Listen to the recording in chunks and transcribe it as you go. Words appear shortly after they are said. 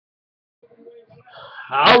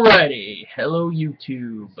Alrighty, hello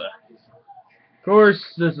YouTube. Of course,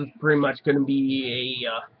 this is pretty much going to be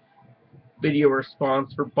a video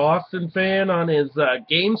response for Boston Fan on his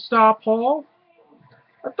GameStop haul.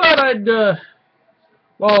 I thought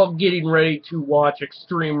while I'm getting ready to watch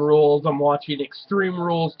Extreme Rules, I'm watching Extreme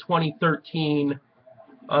Rules 2013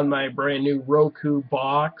 on my brand new Roku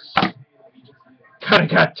box. Kinda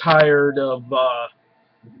got tired of,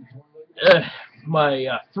 my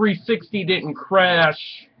 360 didn't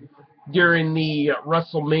crash during the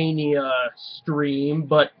WrestleMania stream,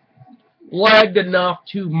 but lagged enough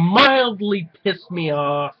to mildly piss me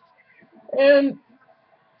off. And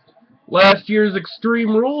last year's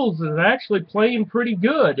Extreme Rules is actually playing pretty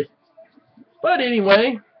good. But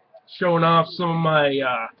anyway, showing off some of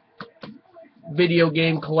my video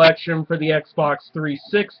game collection for the Xbox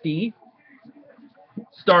 360.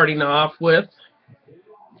 Starting off with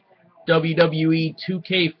WWE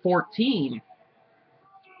 2K14.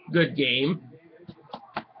 Good game.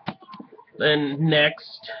 Then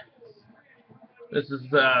next, this is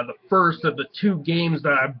the first of the two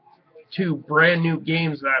brand new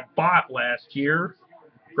games that I bought last year.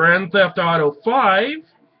 Grand Theft Auto 5.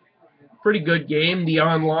 Pretty good game. The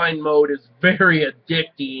online mode is very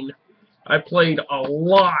addicting. I played a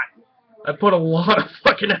lot. I put a lot of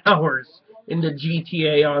fucking hours into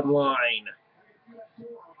GTA Online.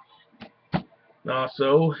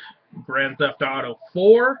 Also, Grand Theft Auto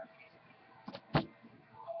 4.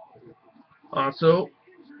 Also,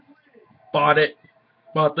 bought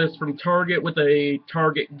this from Target with a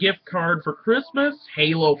Target gift card for Christmas.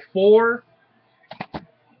 Halo 4.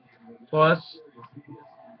 Plus,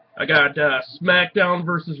 I got SmackDown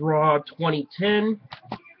vs. Raw 2010.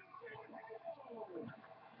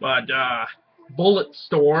 But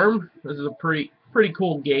Bulletstorm. This is a pretty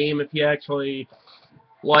cool game if you actually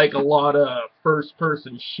like a lot of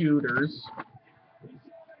first-person shooters.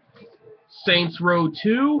 Saints Row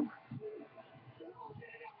 2.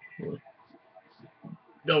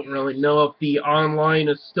 Don't really know if the online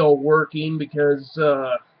is still working because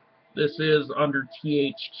this is under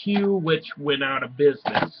THQ, which went out of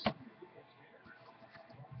business.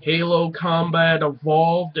 Halo Combat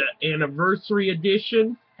Evolved Anniversary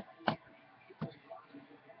Edition.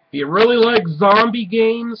 If you really like zombie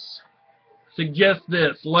games, suggest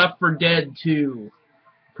this, Left 4 Dead 2.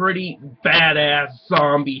 Pretty badass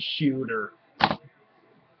zombie shooter.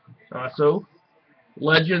 Also,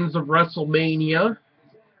 Legends of WrestleMania.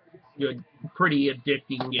 Good, pretty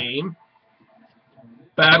addicting game.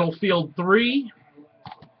 Battlefield 3.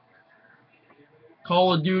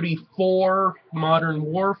 Call of Duty 4 Modern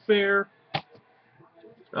Warfare.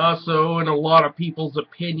 Also, in a lot of people's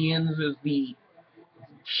opinions, is the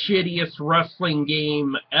shittiest wrestling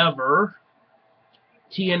game ever.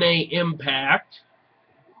 TNA Impact.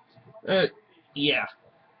 Yeah.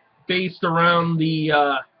 Based around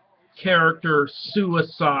the character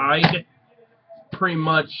Suicide. Pretty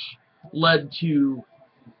much led to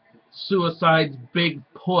Suicide's big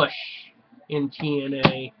push in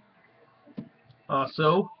TNA.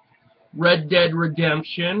 Also, Red Dead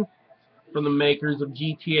Redemption from the makers of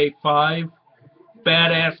GTA 5.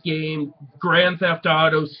 Badass game. Grand Theft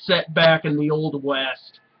Auto set back in the Old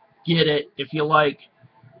West. Get it if you like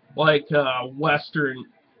Western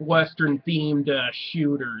themed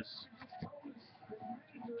shooters.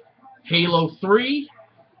 Halo 3.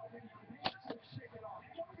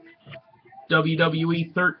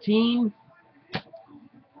 WWE 13.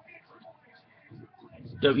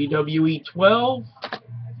 WWE 12.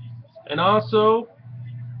 And also,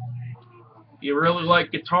 if you really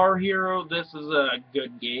like Guitar Hero, this is a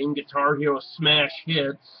good game. Guitar Hero Smash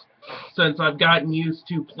Hits. Since I've gotten used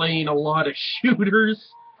to playing a lot of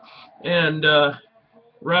shooters and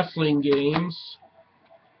wrestling games,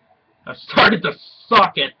 I've started to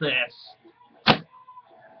suck at this.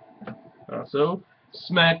 Also,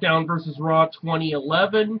 SmackDown vs. Raw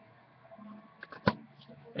 2011.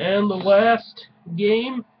 And the last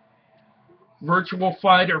game, Virtua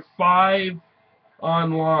Fighter 5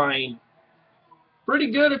 Online.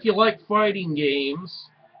 Pretty good if you like fighting games.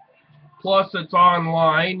 Plus, it's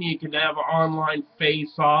online. You can have online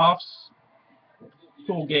face-offs.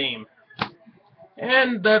 Cool game.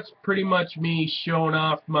 And that's pretty much me showing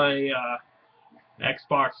off my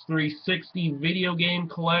Xbox 360 video game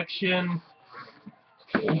collection.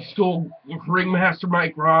 Old school Ringmaster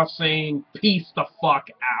Mike Ross saying, "Peace the fuck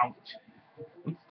out."